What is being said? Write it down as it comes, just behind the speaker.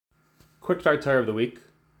Quick Torah of the week.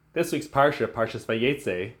 This week's Parsha, Parshas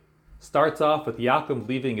Vayetze, starts off with Yakov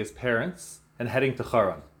leaving his parents and heading to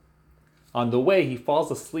Haran. On the way, he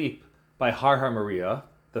falls asleep by Har HaMoriah,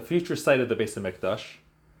 the future site of the Beis HaMikdash,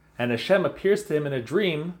 and Hashem appears to him in a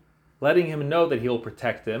dream, letting him know that he will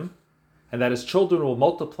protect him, and that his children will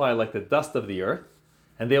multiply like the dust of the earth,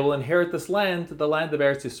 and they will inherit this land, the land of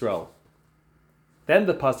Eretz Yisrael. Then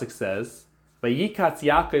the pasuk says, Vayikatz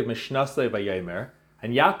Yakov mishnasei vayomer,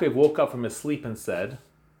 and Yakov woke up from his sleep and said,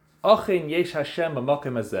 Ochen yesh Hashem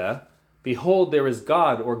b'makom hazeh, behold, there is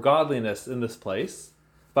God or godliness in this place,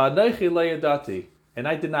 va'anochi lo yadati, and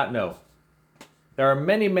I did not know. There are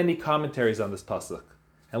many commentaries on this pasuk,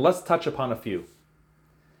 and let's touch upon a few.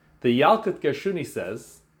 The Yalkut Gershuni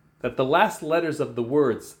says that the last letters of the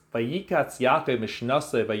words Vayikatz Yakov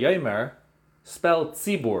mishnasei vayomer spell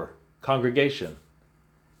tzibur, congregation.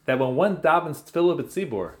 That when one davens tefillah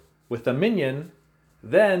b'tzibur with a minyan,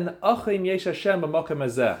 then Ochen yesh Hashem b'makom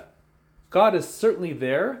hazeh, God is certainly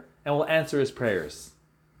there and will answer his prayers.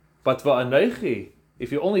 But va'anochi,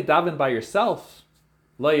 if you only daven by yourself,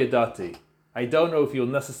 lo yadati, I don't know if you'll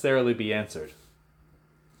necessarily be answered.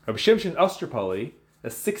 Rabbi Shimshon Ostropoli, a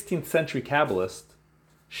 16th century Kabbalist,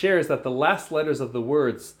 shares that the last letters of the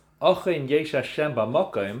words Ochen yesh Hashem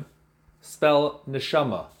b'makom spell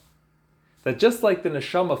neshama. That just like the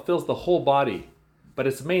neshama fills the whole body, but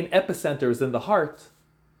its main epicenter is in the heart,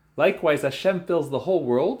 likewise Hashem fills the whole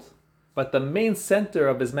world, but the main center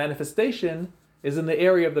of his manifestation is in the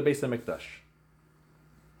area of the Beis HaMikdash.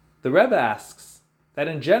 The Rebbe asks that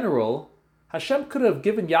in general, Hashem could have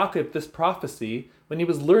given Yakov this prophecy when he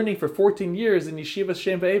was learning for 14 years in Yeshiva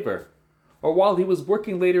Shem Ve'ever, or while he was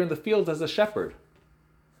working later in the fields as a shepherd.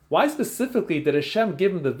 Why specifically did Hashem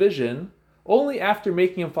give him the vision only after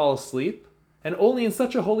making him fall asleep, and only in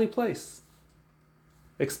such a holy place?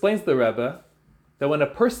 Explains the Rebbe that when a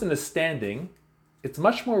person is standing, it's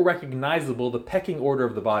much more recognizable the pecking order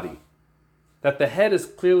of the body. That the head is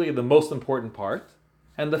clearly the most important part,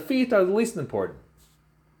 and the feet are the least important.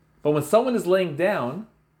 But when someone is laying down,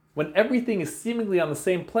 when everything is seemingly on the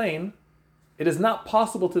same plane, it is not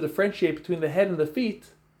possible to differentiate between the head and the feet,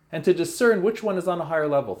 and to discern which one is on a higher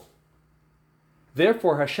level.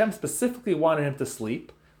 Therefore, Hashem specifically wanted him to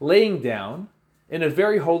sleep, laying down, in a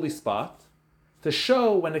very holy spot, to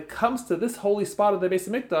show when it comes to this holy spot of the Beis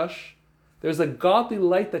HaMikdash, there's a godly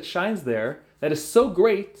light that shines there that is so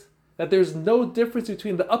great that there's no difference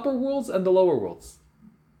between the upper worlds and the lower worlds.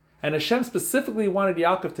 And Hashem specifically wanted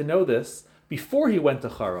Yaakov to know this before he went to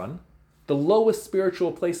Haran, the lowest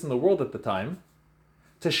spiritual place in the world at the time,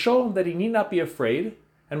 to show him that he need not be afraid,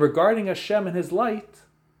 and regarding Hashem and his light,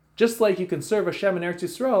 just like you can serve Hashem in Eretz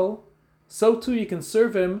Yisrael, so too you can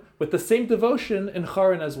serve him with the same devotion in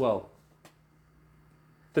Haran as well.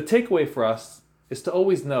 The takeaway for us is to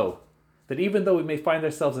always know that even though we may find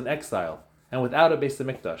ourselves in exile and without a Beis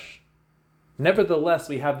HaMikdash, nevertheless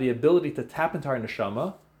we have the ability to tap into our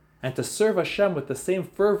neshama and to serve Hashem with the same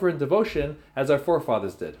fervor and devotion as our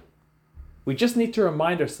forefathers did. We just need to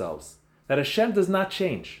remind ourselves that Hashem does not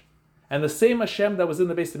change, and the same Hashem that was in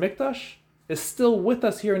the Beis HaMikdash is still with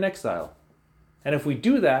us here in exile. And if we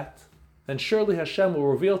do that, then surely Hashem will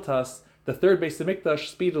reveal to us the third Beis HaMikdash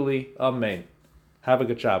speedily. Amen. Have a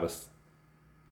good Shabbos.